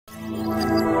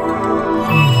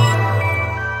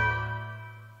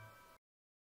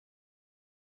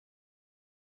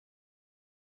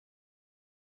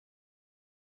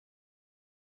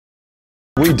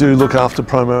We do look after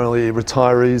primarily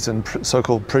retirees and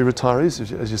so-called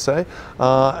pre-retirees, as you say,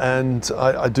 and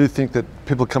I do think that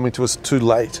people are coming to us too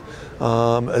late,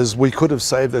 as we could have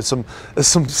saved. There's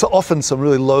often some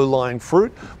really low-lying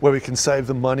fruit where we can save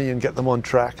them money and get them on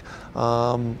track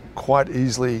quite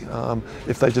easily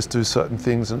if they just do certain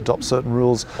things and adopt certain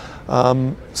rules.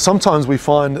 Sometimes we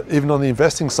find, even on the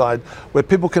investing side, where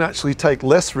people can actually take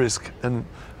less risk and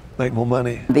make more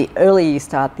money. The earlier you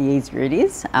start, the easier it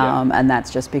is, and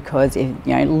that's just because if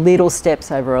little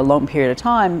steps over a long period of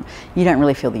time, you don't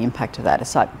really feel the impact of that.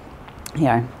 It's like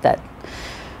that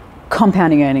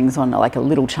compounding earnings on like a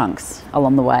little chunks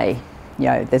along the way.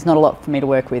 There's not a lot for me to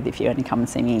work with if you only come and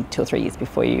see me 2 or 3 years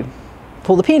before you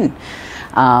pull the pin.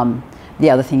 The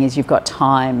other thing is you've got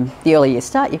time. The earlier you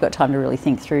start, you've got time to really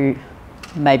think through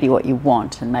maybe what you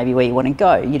want and maybe where you want to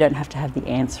go. You don't have to have the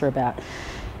answer about.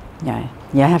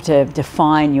 You have to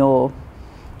define your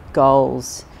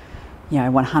goals,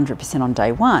 100% on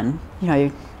day one.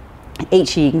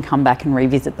 Each year you can come back and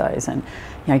revisit those and,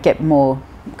 get more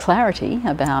clarity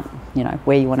about,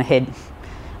 where you want to head,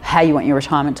 how you want your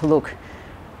retirement to look,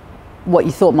 what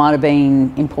you thought might have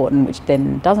been important, which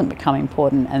then doesn't become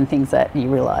important, and things that you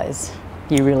realise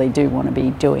you really do want to be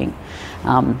doing,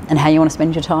 and how you want to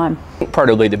spend your time.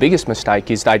 Probably the biggest mistake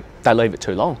is they leave it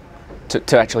too long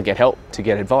to actually get help, to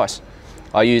get advice.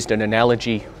 I used an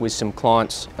analogy with some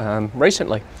clients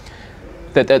recently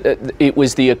that it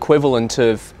was the equivalent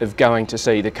of going to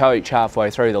see the coach halfway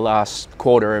through the last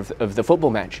quarter of the football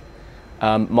match.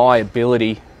 My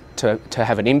ability to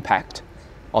have an impact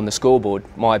on the scoreboard,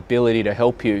 my ability to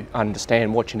help you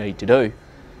understand what you need to do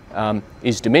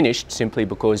is diminished simply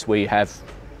because we have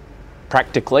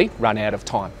practically run out of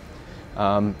time.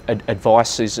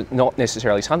 Advice is not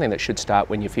necessarily something that should start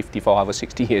when you're 55 or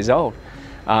 60 years old,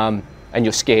 and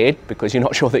you're scared because you're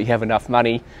not sure that you have enough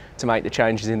money to make the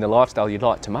changes in the lifestyle you'd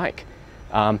like to make.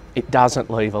 It doesn't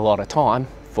leave a lot of time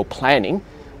for planning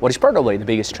what is probably the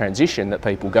biggest transition that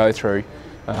people go through,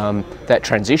 that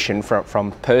transition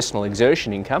from personal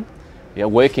exertion income,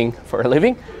 working for a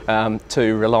living,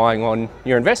 to relying on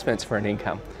your investments for an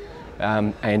income.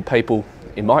 And people,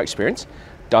 in my experience,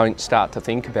 don't start to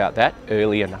think about that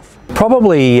early enough.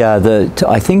 Probably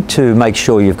I think to make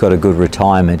sure you've got a good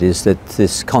retirement is that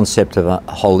this concept of a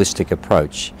holistic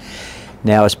approach.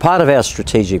 Now, as part of our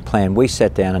strategic plan, we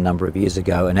sat down a number of years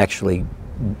ago and actually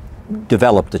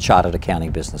developed a chartered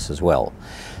accounting business as well.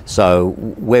 So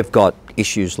we've got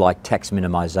issues like tax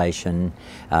minimisation,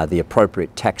 the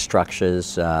appropriate tax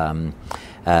structures,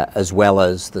 as well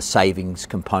as the savings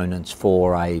components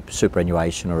for a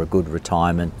superannuation or a good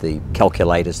retirement, the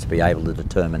calculators to be able to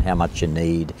determine how much you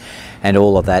need and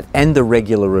all of that, and the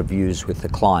regular reviews with the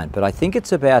client. But I think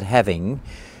it's about having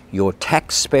your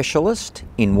tax specialist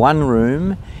in one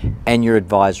room and your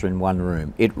advisor in one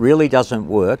room. It really doesn't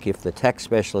work if the tax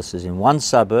specialist is in one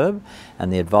suburb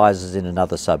and the advisor is in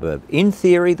another suburb. In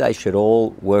theory, they should all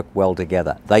work well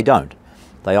together. They don't.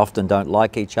 They often don't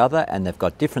like each other and they've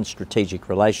got different strategic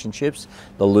relationships.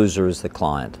 The loser is the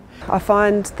client. I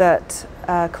find that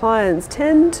clients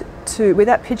tend to,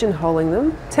 without pigeonholing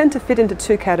them, tend to fit into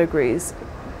 2 categories.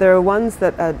 There are ones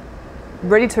that are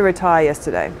ready to retire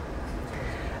yesterday,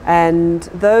 and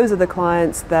those are the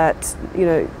clients that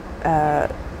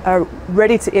are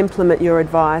ready to implement your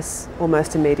advice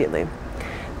almost immediately.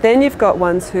 Then you've got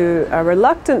ones who are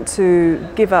reluctant to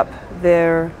give up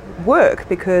their work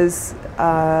because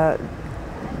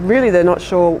really they're not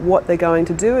sure what they're going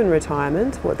to do in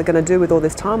retirement, what they're going to do with all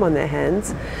this time on their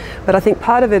hands. But I think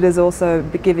part of it is also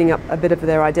giving up a bit of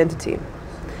their identity.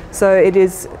 So it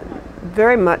is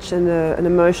very much an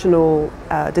emotional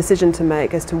decision to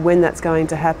make as to when that's going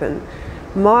to happen.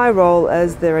 My role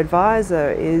as their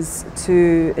advisor is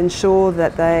to ensure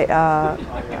that they are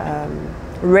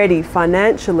ready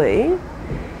financially,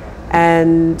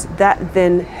 and that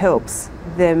then helps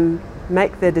them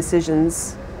make their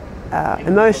decisions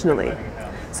emotionally.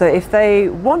 So if they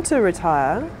want to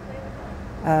retire,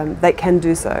 they can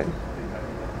do so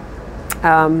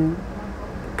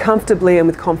comfortably and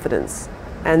with confidence.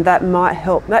 And that might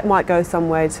help, that might go some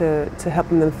way to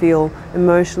helping them feel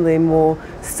emotionally more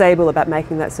stable about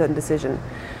making that certain decision.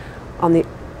 On the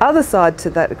other side to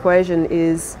that equation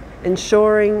is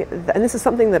ensuring, that, and this is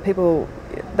something that people,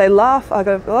 they laugh,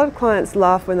 a lot of clients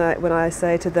laugh when I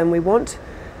say to them, we want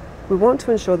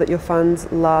to ensure that your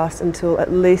funds last until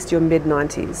at least your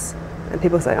mid-90s. And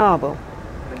people say, oh, well,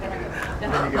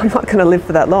 I'm not going to live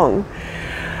for that long.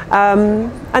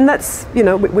 And that's, we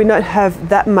don't have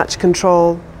that much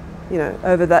control,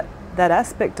 over that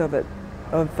aspect of it,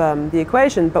 of the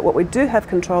equation. But what we do have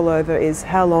control over is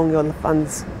how long your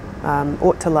funds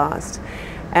ought to last.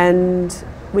 And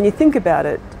when you think about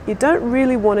it, you don't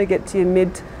really want to get to your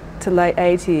mid to late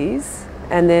 80s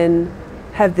and then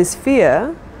have this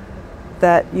fear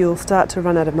that you'll start to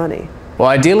run out of money. Well,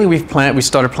 ideally we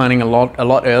started planning a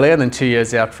lot earlier than 2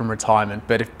 years out from retirement.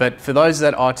 But for those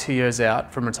that are 2 years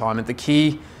out from retirement, the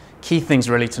key things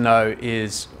really to know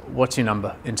is what's your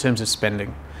number in terms of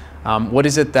spending. What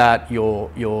is it that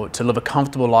to live a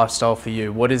comfortable lifestyle for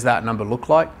you? What does that number look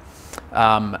like?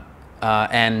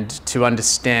 And to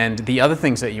understand the other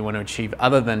things that you want to achieve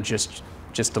other than just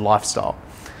a lifestyle,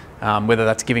 whether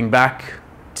that's giving back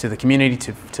to the community,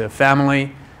 to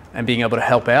family, and being able to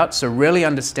help out. So really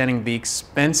understanding the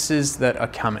expenses that are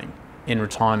coming in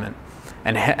retirement,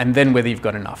 and then whether you've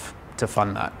got enough to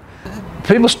fund that.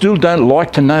 People still don't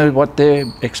like to know what their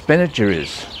expenditure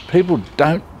is. People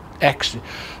don't actually,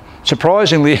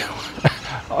 surprisingly,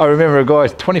 I remember a guy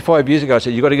 25 years ago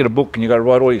said, you've got to get a book and you've got to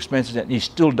write all your expenses out, and he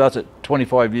still does it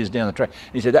 25 years down the track.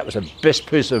 He said that was the best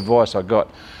piece of advice I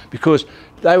got, because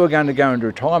they were going to go into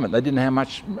retirement. They didn't know how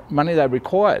much money they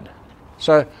required.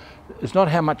 So it's not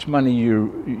how much money you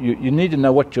need to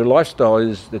know what your lifestyle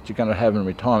is that you're going to have in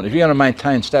retirement. If you're going to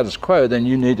maintain status quo, then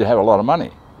you need to have a lot of money.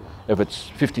 If it's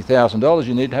 $50,000,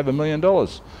 you need to have $1 million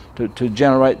to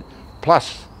generate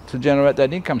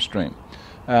that income stream.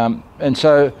 And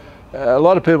so a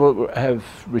lot of people have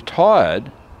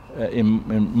retired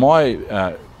in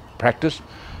my practice,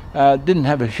 didn't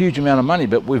have a huge amount of money,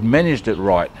 but we've managed it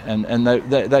right, and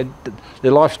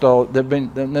their lifestyle, they've been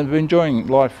enjoying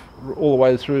life all the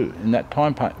way through in that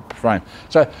time frame.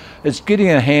 So it's getting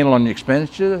a handle on the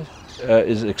expenditure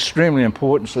is extremely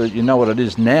important, so that you know what it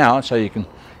is now, so you can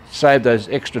save those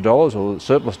extra dollars or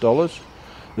surplus dollars.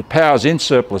 The power's in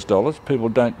surplus dollars. People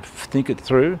don't think it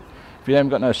through. If you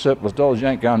haven't got no surplus dollars, you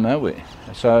ain't going nowhere.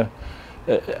 So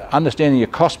understanding your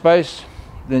cost base,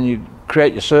 then you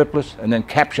create your surplus and then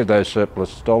capture those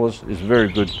surplus dollars is a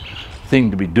very good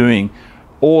thing to be doing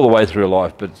all the way through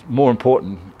life, but it's more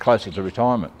important closer to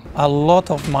retirement. A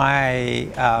lot of my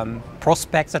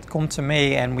prospects that come to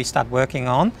me and we start working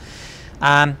on,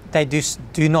 they just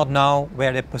do not know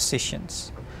where they're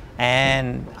positioned.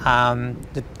 And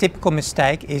the typical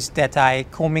mistake is that they're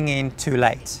coming in too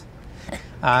late.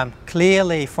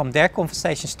 Clearly from their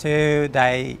conversations too,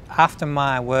 after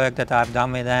my work that I've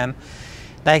done with them,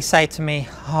 they say to me,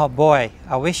 oh boy,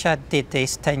 I wish I did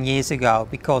this 10 years ago,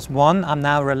 because one, I'm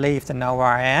now relieved to know where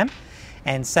I am,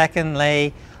 and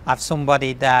secondly, I have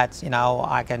somebody that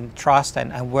I can trust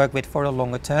and work with for the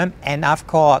longer term, and I've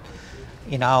got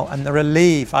a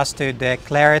relief as to the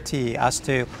clarity as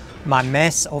to my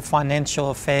mess of financial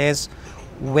affairs,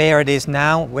 where it is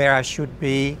now, where I should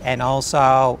be, and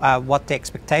also what the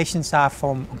expectations are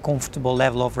from a comfortable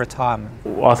level of retirement.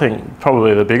 I think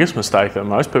probably the biggest mistake that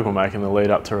most people make in the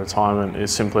lead up to retirement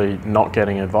is simply not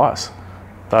getting advice.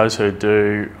 Those who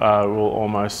do will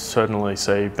almost certainly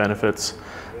see benefits,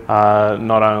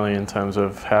 not only in terms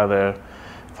of how their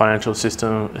financial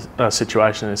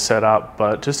situation is set up,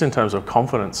 but just in terms of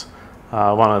confidence.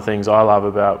 One of the things I love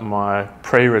about my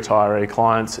pre-retiree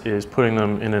clients is putting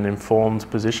them in an informed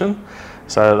position,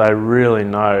 so they really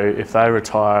know if they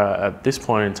retire at this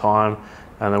point in time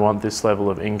and they want this level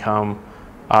of income,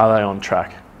 are they on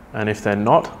track? And if they're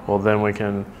not, well then we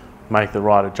can make the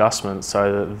right adjustments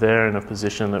so that they're in a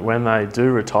position that when they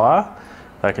do retire,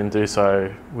 they can do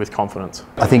so with confidence.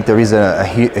 I think there is a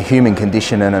human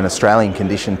condition and an Australian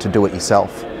condition to do it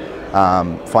yourself.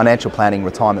 Financial planning,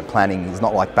 retirement planning is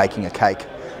not like baking a cake.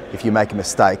 If you make a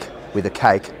mistake with a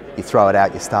cake, you throw it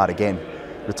out, you start again.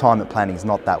 Retirement planning is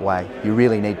not that way. You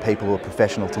really need people who are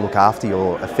professional to look after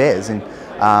your affairs, and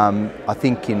I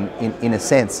think in a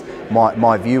sense,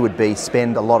 my view would be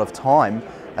spend a lot of time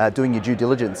doing your due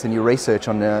diligence and your research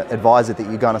on the advisor that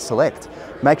you're going to select.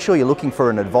 Make sure you're looking for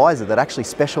an advisor that actually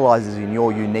specialises in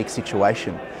your unique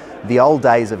situation. The old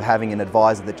days of having an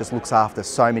advisor that just looks after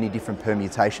so many different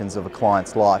permutations of a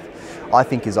client's life, I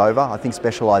think is over. I think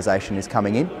specialisation is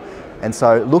coming in. And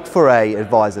so look for an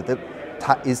advisor that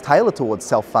is tailored towards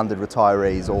self-funded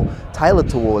retirees, or tailored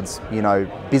towards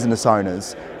business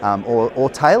owners, or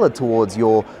tailored towards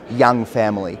your young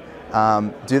family.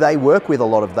 Do they work with a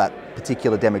lot of that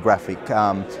particular demographic?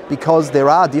 Because there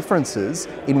are differences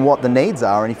in what the needs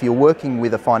are, and if you're working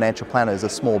with a financial planner as a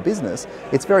small business,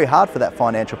 it's very hard for that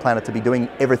financial planner to be doing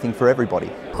everything for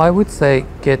everybody. I would say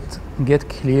get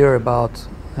clear about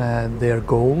their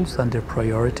goals and their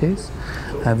priorities.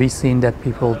 We've seen that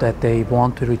people that they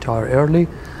want to retire early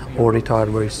or retire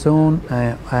very soon,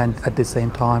 and at the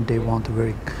same time they want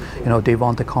they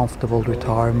want a comfortable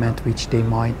retirement which they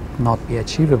might not be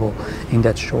achievable in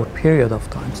that short period of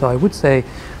time. So I would say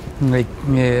to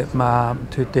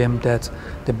them that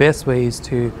the best way is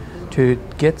to to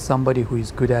get somebody who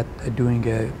is good at doing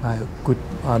a good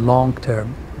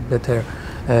long-term, better,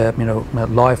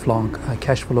 lifelong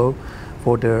cash flow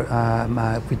for their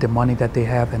with the money that they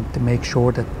have, and to make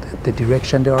sure that the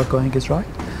direction they are going is right.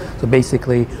 So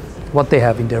basically, what they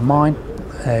have in their mind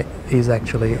is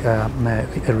actually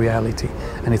a reality,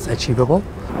 and it's achievable.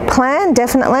 Plan,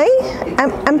 definitely,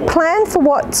 and plan for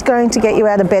what's going to get you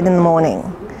out of bed in the morning.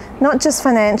 Not just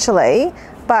financially,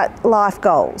 but life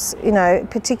goals. You know,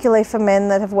 particularly for men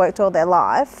that have worked all their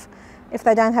life, if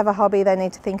they don't have a hobby, they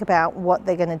need to think about what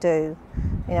they're going to do.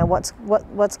 You know,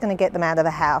 what's going to get them out of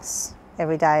the house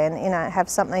every day, and have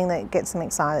something that gets them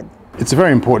excited. It's a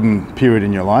very important period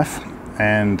in your life,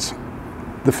 and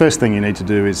the first thing you need to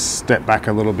do is step back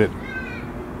a little bit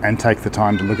and take the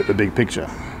time to look at the big picture.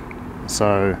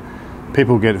 So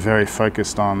people get very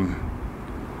focused on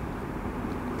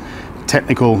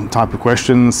technical type of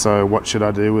questions. So what should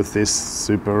I do with this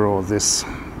super or this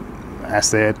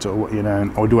asset, or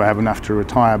or do I have enough to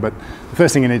retire? But the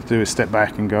first thing you need to do is step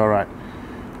back and go, all right,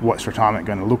 what's retirement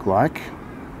going to look like?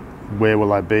 Where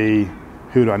will I be?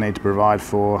 Who do I need to provide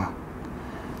for?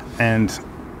 And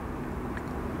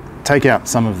take out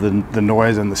some of the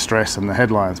noise and the stress and the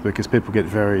headlines, because people get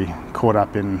very caught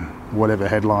up in whatever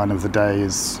headline of the day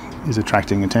is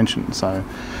attracting attention. So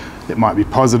it might be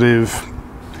positive,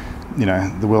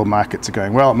 the world markets are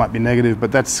going well, it might be negative,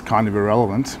 but that's kind of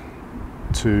irrelevant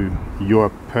to your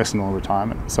personal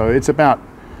retirement. So it's about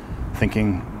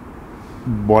thinking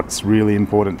what's really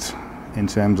important in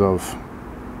terms of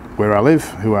where I live,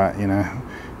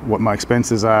 what my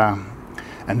expenses are,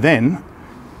 and then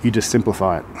you just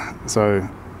simplify it. So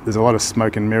there's a lot of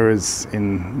smoke and mirrors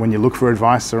when you look for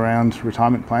advice around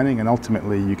retirement planning, and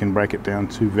ultimately you can break it down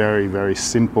to very, very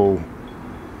simple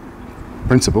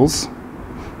principles,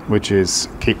 which is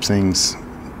keep things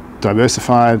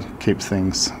diversified, keep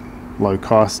things low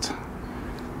cost,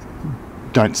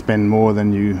 don't spend more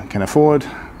than you can afford,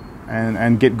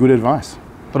 and get good advice.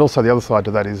 But also the other side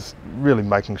to that is really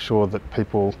making sure that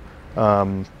people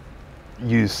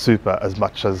use super as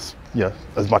much as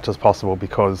possible,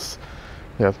 because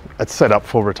it's set up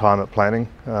for retirement planning.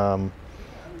 You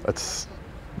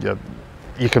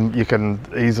can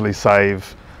easily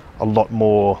save a lot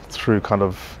more through kind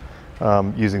of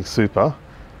using super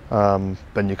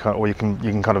than you can, or you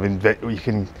can kind of invest. You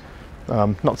can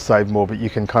not save more, but you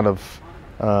can kind of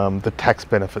the tax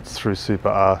benefits through super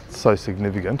are so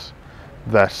significant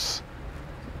that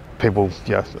people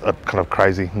are kind of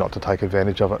crazy not to take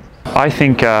advantage of it. I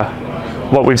think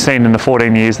what we've seen in the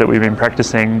 14 years that we've been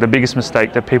practicing, the biggest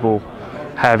mistake that people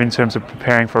have in terms of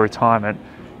preparing for retirement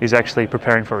is actually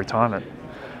preparing for retirement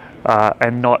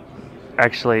and not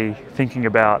actually thinking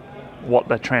about what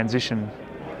the transition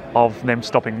of them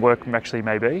stopping work actually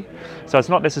may be. So it's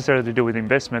not necessarily to do with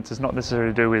investments, it's not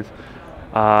necessarily to do with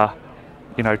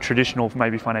traditional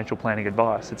maybe financial planning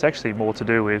advice. It's actually more to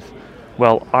do with,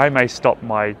 well, I may stop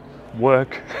my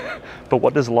work, but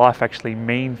what does life actually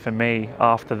mean for me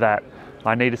after that?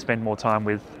 I need to spend more time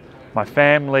with my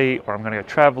family, or I'm going to go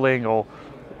traveling, or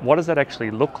what does that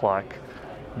actually look like?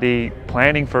 The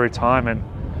planning for retirement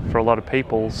for a lot of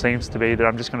people seems to be that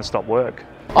I'm just going to stop work.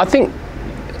 I think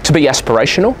to be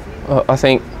aspirational, I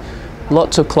think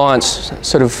lots of clients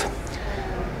sort of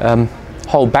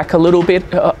hold back a little bit,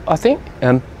 I think.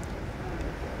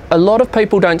 A lot of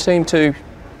people don't seem to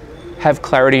have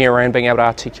clarity around being able to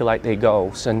articulate their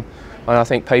goals, and I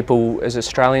think people as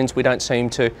Australians, we don't seem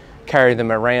to carry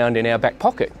them around in our back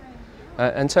pocket,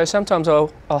 and so sometimes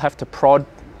I'll have to prod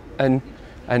and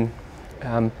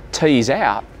tease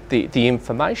out the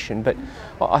information, but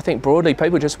I think broadly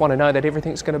people just want to know that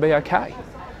everything's going to be okay,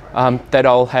 that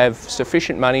I'll have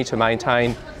sufficient money to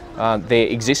maintain their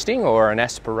existing or an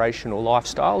aspirational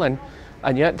lifestyle, and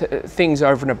things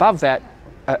over and above that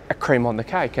are cream on the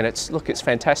cake. And it's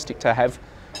fantastic to have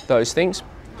those things,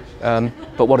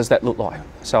 but what does that look like?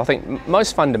 So I think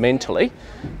most fundamentally,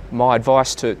 my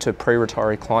advice to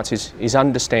pre-retiree clients is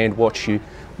understand what you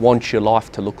want your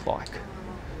life to look like.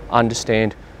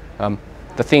 Understand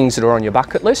the things that are on your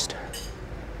bucket list,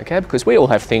 okay? Because we all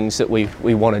have things that we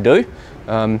want to do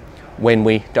when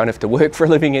we don't have to work for a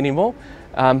living anymore.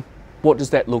 What does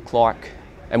that look like?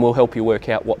 And we'll help you work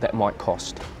out what that might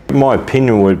cost. My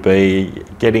opinion would be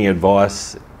getting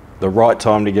advice, the right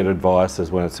time to get advice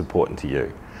is when it's important to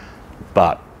you.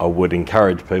 But I would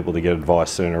encourage people to get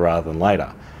advice sooner rather than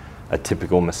later. A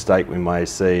typical mistake we may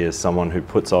see is someone who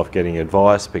puts off getting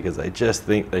advice because they just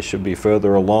think they should be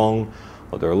further along,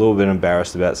 or they're a little bit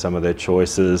embarrassed about some of their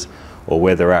choices or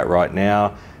where they're at right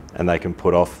now, and they can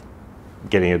put off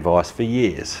getting advice for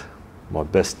years. My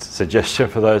best suggestion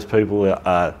for those people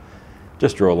are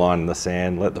just draw a line in the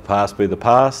sand, let the past be the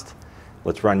past,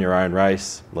 let's run your own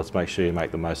race, let's make sure you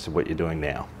make the most of what you're doing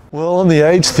now. Well, on the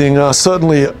age thing,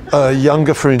 certainly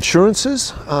younger for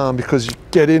insurances, because you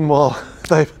get in while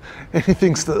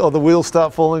the wheels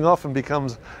start falling off and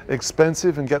becomes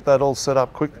expensive, and get that all set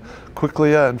up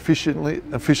quickly and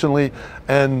efficiently,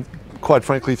 and quite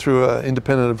frankly through an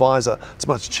independent advisor. It's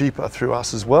much cheaper through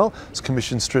us as well. It's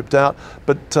commission stripped out.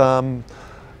 But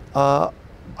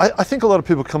I think a lot of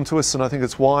people come to us, and I think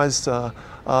it's wise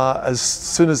as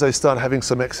soon as they start having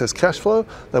some excess cash flow,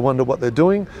 they wonder what they're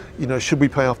doing. You know, should we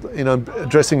pay off,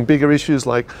 addressing bigger issues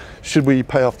like should we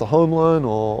pay off the home loan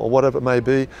or whatever it may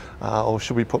be, or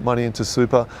should we put money into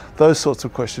super? Those sorts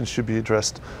of questions should be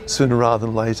addressed sooner rather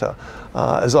than later.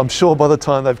 As I'm sure by the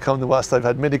time they've come to us, they've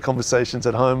had many conversations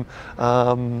at home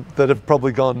that have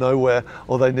probably gone nowhere,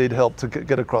 or they need help to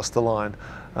get across the line.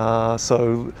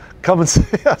 So come and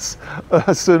see us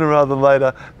sooner rather than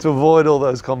later to avoid all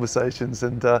those conversations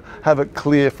and have it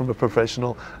clear from a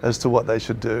professional as to what they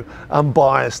should do.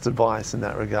 Unbiased advice in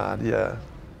that regard, yeah.